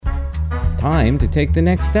Time to take the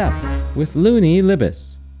next step with Looney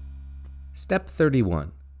Libis. Step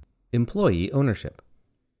 31. Employee ownership.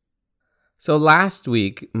 So last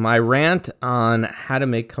week, my rant on how to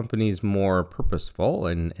make companies more purposeful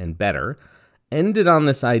and better ended on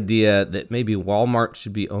this idea that maybe Walmart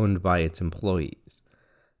should be owned by its employees.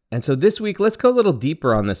 And so this week, let's go a little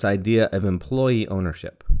deeper on this idea of employee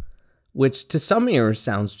ownership, which to some ears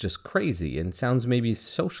sounds just crazy and sounds maybe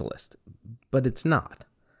socialist, but it's not.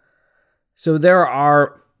 So there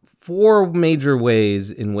are 4 major ways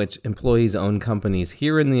in which employees own companies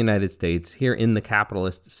here in the United States, here in the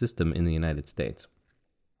capitalist system in the United States.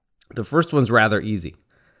 The first one's rather easy.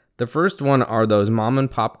 The first one are those mom and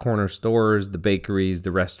pop corner stores, the bakeries,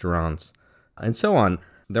 the restaurants, and so on.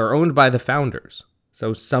 They're owned by the founders.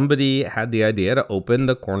 So somebody had the idea to open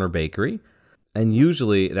the corner bakery, and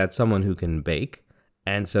usually that's someone who can bake.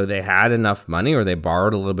 And so they had enough money, or they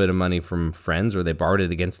borrowed a little bit of money from friends, or they borrowed it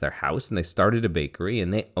against their house, and they started a bakery,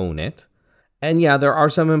 and they own it. And yeah, there are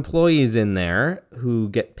some employees in there who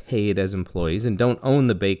get paid as employees and don't own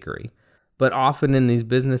the bakery. But often in these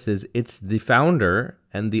businesses, it's the founder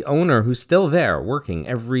and the owner who's still there working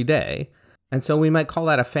every day. And so we might call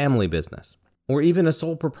that a family business, or even a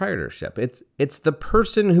sole proprietorship. It's the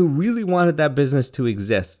person who really wanted that business to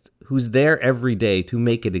exist, who's there every day to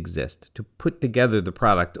make it exist, to put together the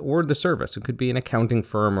product or the service. It could be an accounting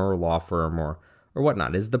firm or a law firm or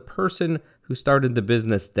whatnot. Is the person who started the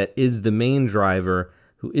business that is the main driver,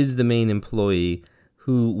 who is the main employee,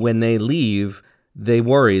 who, when they leave, they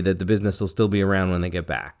worry that the business will still be around when they get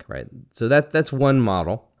back, right? So that's one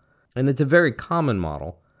model, and it's a very common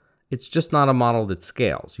model. It's just not a model that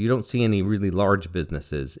scales. You don't see any really large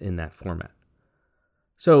businesses in that format.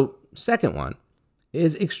 So second one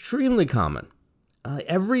is extremely common.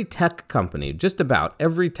 Every tech company, just about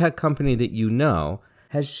every tech company that you know,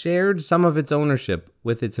 has shared some of its ownership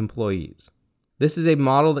with its employees. This is a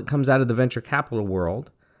model that comes out of the venture capital world,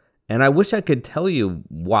 and I wish I could tell you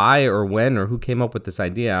why or when or who came up with this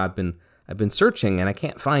idea. I've been searching and I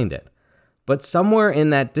can't find it. But somewhere in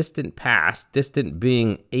that distant past, distant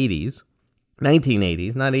being 80s,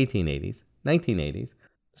 1980s, not 1880s, 1980s,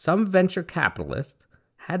 some venture capitalist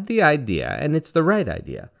had the idea, and it's the right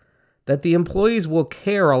idea, that the employees will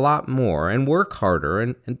care a lot more and work harder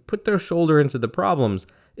and put their shoulder into the problems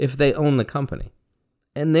if they own the company.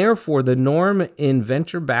 And therefore, the norm in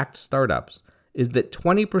venture-backed startups is that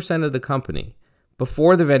 20% of the company,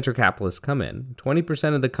 before the venture capitalists come in,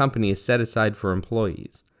 20% of the company is set aside for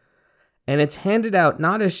employees. And it's handed out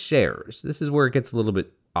not as shares. This is where it gets a little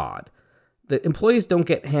bit odd. The employees don't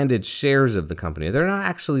get handed shares of the company. They're not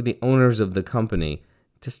actually the owners of the company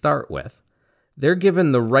to start with. They're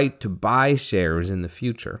given the right to buy shares in the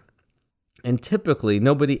future. And typically,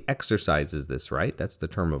 nobody exercises this right. That's the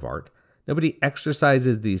term of art. Nobody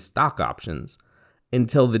exercises these stock options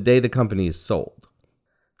until the day the company is sold.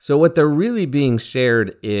 So what they're really being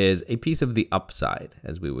shared is a piece of the upside,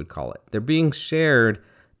 as we would call it. They're being shared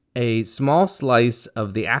a small slice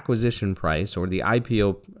of the acquisition price or the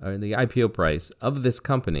IPO price of this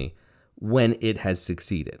company when it has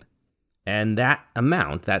succeeded. And that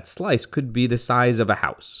amount, that slice, could be the size of a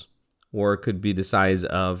house, or it could be the size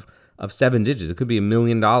of 7 digits. It could be $1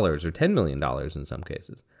 million or $10 million in some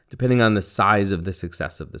cases, depending on the size of the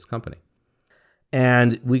success of this company.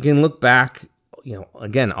 And we can look back,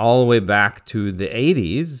 again, all the way back to the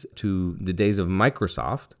 80s, to the days of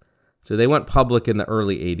Microsoft. So they went public in the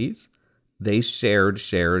early 80s. They shared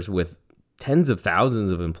shares with tens of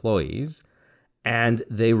thousands of employees, and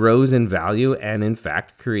they rose in value and, in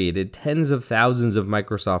fact, created tens of thousands of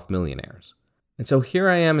Microsoft millionaires. And so here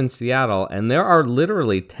I am in Seattle, and there are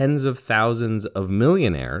literally tens of thousands of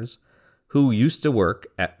millionaires who used to work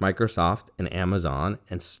at Microsoft and Amazon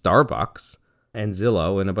and Starbucks and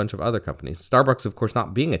Zillow and a bunch of other companies. Starbucks, of course,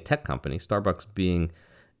 not being a tech company, Starbucks being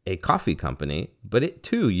a coffee company, but it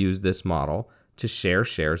too used this model to share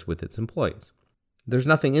shares with its employees. There's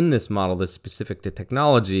nothing in this model that's specific to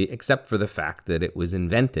technology except for the fact that it was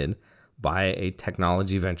invented by a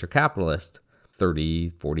technology venture capitalist 30,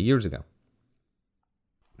 40 years ago.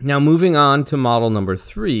 Now, moving on to model number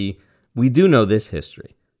 3, we do know this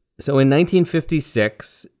history. So in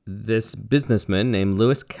 1956, this businessman named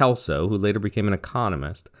Louis Kelso, who later became an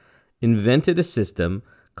economist, invented a system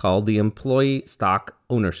called the Employee Stock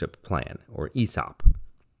Ownership Plan, or ESOP.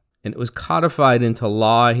 And it was codified into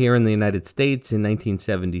law here in the United States in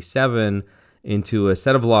 1977 into a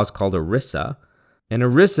set of laws called ERISA. And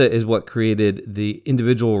ERISA is what created the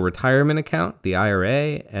individual retirement account, the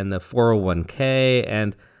IRA, and the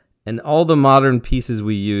 401k, and all the modern pieces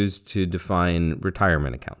we use to define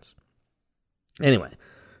retirement accounts. Anyway,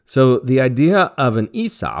 so the idea of an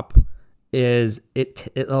ESOP is it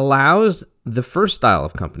allows the first style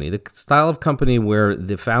of company, the style of company where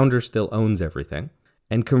the founder still owns everything,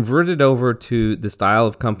 and convert it over to the style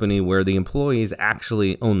of company where the employees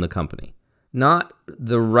actually own the company. Not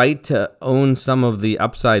the right to own some of the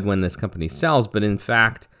upside when this company sells, but in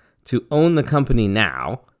fact, to own the company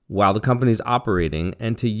now while the company's operating,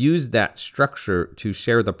 and to use that structure to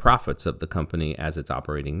share the profits of the company as it's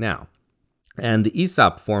operating now. And the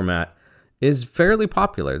ESOP format is fairly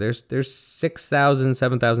popular. There's 6,000,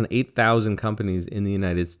 7,000, 8,000 companies in the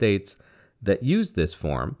United States that use this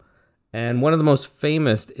form. And one of the most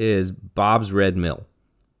famous is Bob's Red Mill.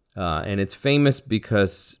 And it's famous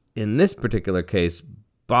because in this particular case,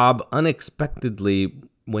 Bob unexpectedly,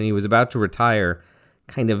 when he was about to retire,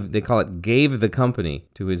 they call it, gave the company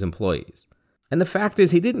to his employees. And the fact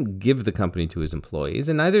is, he didn't give the company to his employees,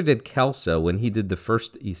 and neither did Kelso when he did the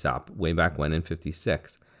first ESOP way back when in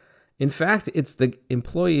 56. In fact, it's the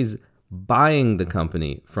employees buying the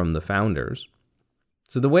company from the founders.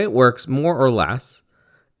 So the way it works, more or less,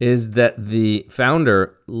 is that the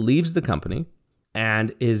founder leaves the company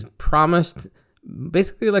and is promised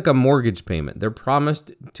basically like a mortgage payment. They're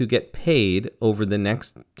promised to get paid over the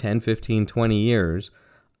next 10, 15, 20 years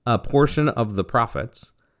a portion of the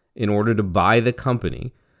profits in order to buy the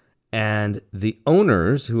company. And the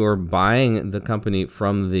owners who are buying the company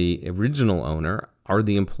from the original owner are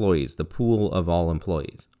the employees, the pool of all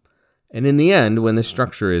employees. And in the end, when the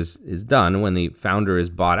structure is done, when the founder is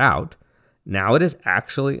bought out, now it is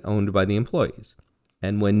actually owned by the employees.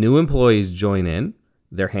 And when new employees join in,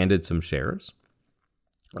 they're handed some shares.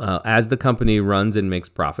 As the company runs and makes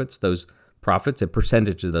profits, those profits, a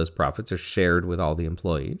percentage of those profits, are shared with all the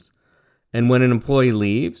employees. And when an employee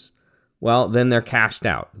leaves, well, then they're cashed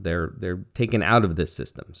out. They're taken out of this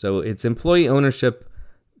system. So it's employee ownership,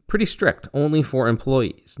 pretty strict, only for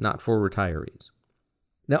employees, not for retirees.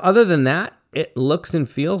 Now, other than that, it looks and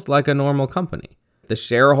feels like a normal company. The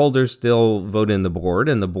shareholders still vote in the board,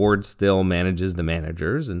 and the board still manages the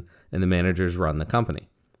managers, and the managers run the company.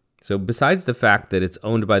 So besides the fact that it's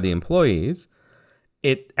owned by the employees,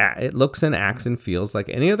 it looks and acts and feels like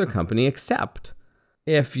any other company, except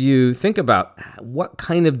if you think about what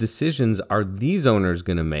kind of decisions are these owners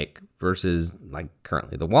going to make versus like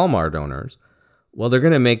currently the Walmart owners, well, they're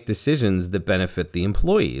going to make decisions that benefit the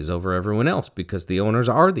employees over everyone else because the owners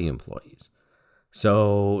are the employees.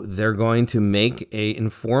 So they're going to make an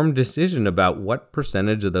informed decision about what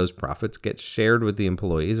percentage of those profits get shared with the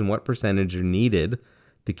employees and what percentage are needed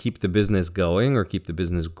to keep the business going or keep the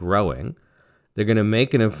business growing. They're going to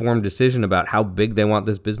make an informed decision about how big they want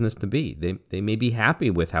this business to be. They may be happy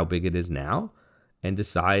with how big it is now and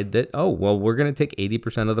decide that, oh, well, we're going to take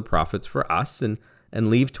 80% of the profits for us and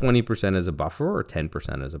leave 20% as a buffer or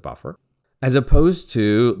 10% as a buffer. As opposed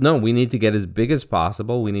to, no, we need to get as big as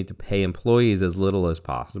possible. We need to pay employees as little as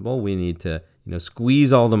possible. We need to,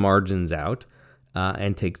 squeeze all the margins out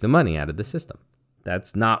and take the money out of the system.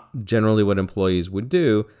 That's not generally what employees would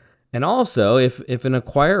do. And also, if an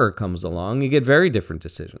acquirer comes along, you get very different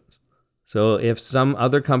decisions. So if some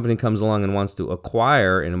other company comes along and wants to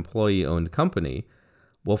acquire an employee-owned company,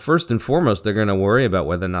 well, first and foremost, they're going to worry about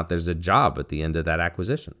whether or not there's a job at the end of that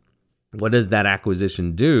acquisition. What does that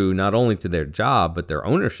acquisition do, not only to their job, but their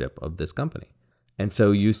ownership of this company? And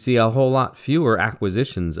so you see a whole lot fewer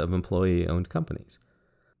acquisitions of employee-owned companies.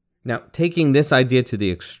 Now, taking this idea to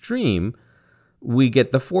the extreme, we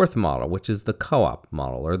get the fourth model, which is the co-op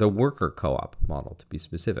model, or the worker co-op model, to be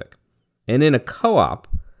specific. And in a co-op,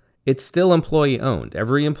 it's still employee-owned.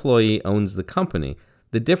 Every employee owns the company.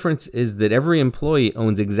 The difference is that every employee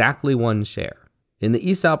owns exactly one share. In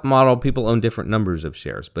the ESOP model, people own different numbers of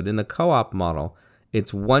shares, but in the co-op model,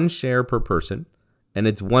 it's one share per person, and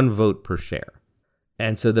it's one vote per share.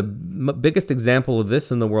 And so the biggest example of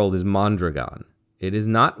this in the world is Mondragon. It is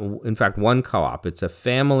not, in fact, one co-op. It's a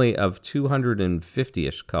family of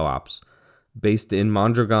 250-ish co-ops based in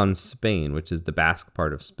Mondragon, Spain, which is the Basque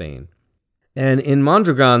part of Spain. And in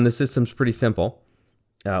Mondragon, the system's pretty simple.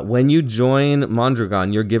 When you join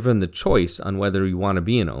Mondragon, you're given the choice on whether you want to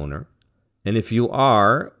be an owner. And if you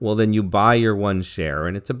are, well, then you buy your one share,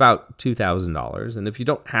 and it's about $2,000. And if you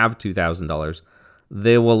don't have $2,000,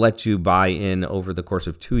 they will let you buy in over the course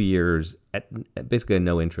of 2 years at basically a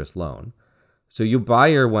no-interest loan. So you buy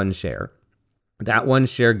your one share. That one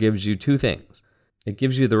share gives you two things. It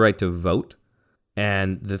gives you the right to vote,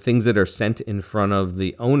 and the things that are sent in front of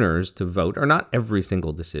the owners to vote are not every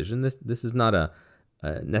single decision. This is not a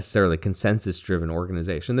necessarily consensus-driven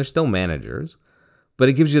organization. They're still managers, but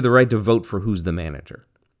it gives you the right to vote for who's the manager.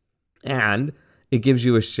 And it gives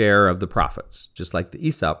you a share of the profits, just like the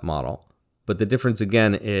ESOP model. But the difference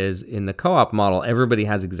again is in the co-op model, everybody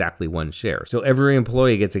has exactly one share. So every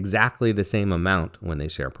employee gets exactly the same amount when they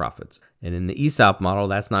share profits. And in the ESOP model,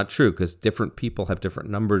 that's not true because different people have different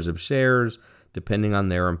numbers of shares depending on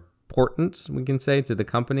their importance, we can say, to the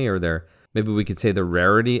company, or maybe we could say the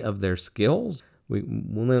rarity of their skills. We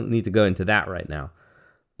don't need to go into that right now.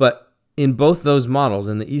 But in both those models,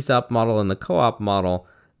 in the ESOP model and the co-op model,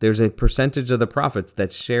 there's a percentage of the profits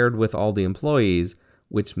that's shared with all the employees,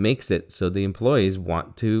 which makes it so the employees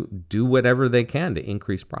want to do whatever they can to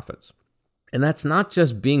increase profits. And that's not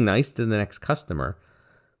just being nice to the next customer.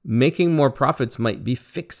 Making more profits might be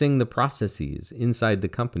fixing the processes inside the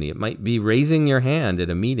company. It might be raising your hand at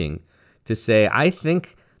a meeting to say, I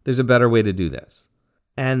think there's a better way to do this.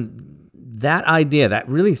 And that idea, that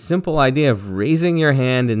really simple idea of raising your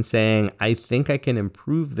hand and saying, I think I can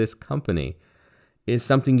improve this company, is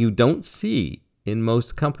something you don't see in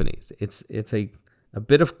most companies. It's a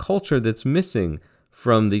bit of culture that's missing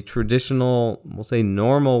from the traditional, we'll say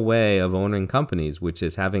normal way of owning companies, which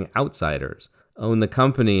is having outsiders own the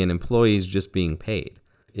company and employees just being paid.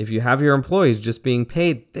 If you have your employees just being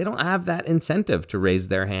paid, they don't have that incentive to raise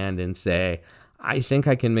their hand and say, I think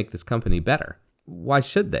I can make this company better. Why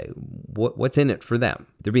should they? What's in it for them?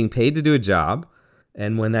 They're being paid to do a job,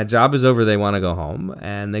 and when that job is over, they want to go home,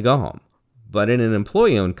 and they go home. But in an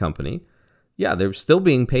employee-owned company, yeah, they're still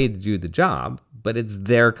being paid to do the job, but it's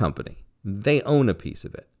their company. They own a piece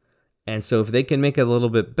of it. And so if they can make it a little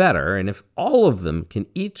bit better, and if all of them can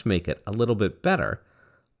each make it a little bit better,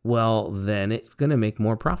 well, then it's going to make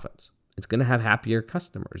more profits. It's going to have happier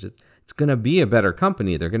customers. It's going to be a better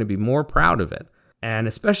company. They're going to be more proud of it. And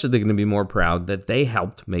especially they're going to be more proud that they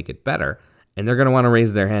helped make it better. And they're going to want to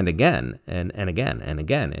raise their hand again and again and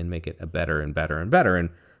again and make it a better and better and better. And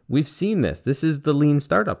we've seen this. This is the lean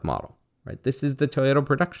startup model, right? This is the Toyota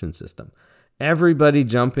production system. Everybody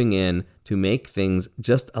jumping in to make things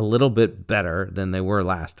just a little bit better than they were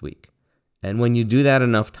last week. And when you do that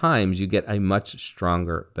enough times, you get a much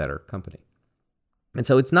stronger, better company. And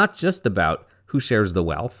so it's not just about who shares the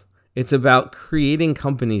wealth. It's about creating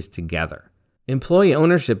companies together. Employee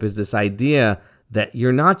ownership is this idea that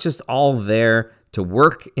you're not just all there to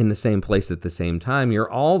work in the same place at the same time. You're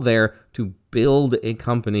all there to build a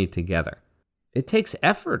company together. It takes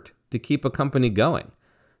effort to keep a company going.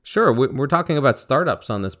 Sure, we're talking about startups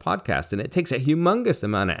on this podcast, and it takes a humongous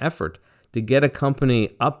amount of effort to get a company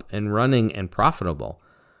up and running and profitable.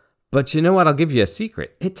 But you know what? I'll give you a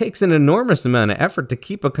secret. It takes an enormous amount of effort to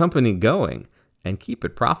keep a company going and keep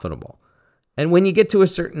it profitable. And when you get to a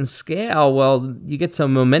certain scale, well, you get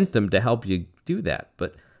some momentum to help you do that.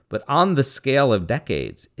 But on the scale of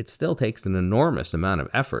decades, it still takes an enormous amount of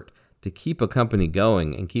effort to keep a company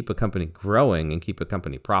going and keep a company growing and keep a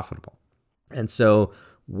company profitable. And so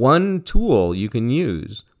one tool you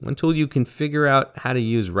can figure out how to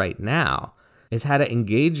use right now is how to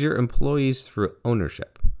engage your employees through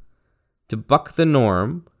ownership. To buck the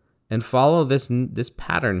norm and follow this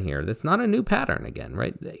pattern here. That's not a new pattern again,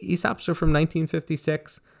 right? The ESOPs are from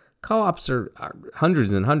 1956. Co-ops are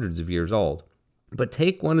hundreds and hundreds of years old. But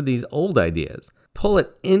take one of these old ideas, pull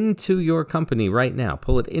it into your company right now,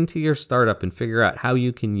 pull it into your startup and figure out how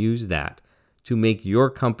you can use that to make your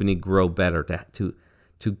company grow better, to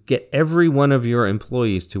get every one of your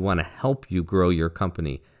employees to want to help you grow your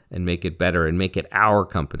company and make it better and make it our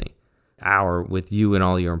company, our with you and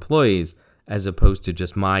all your employees, as opposed to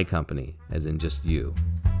just my company, as in just you.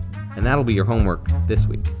 And that'll be your homework this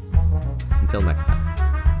week. Until next time.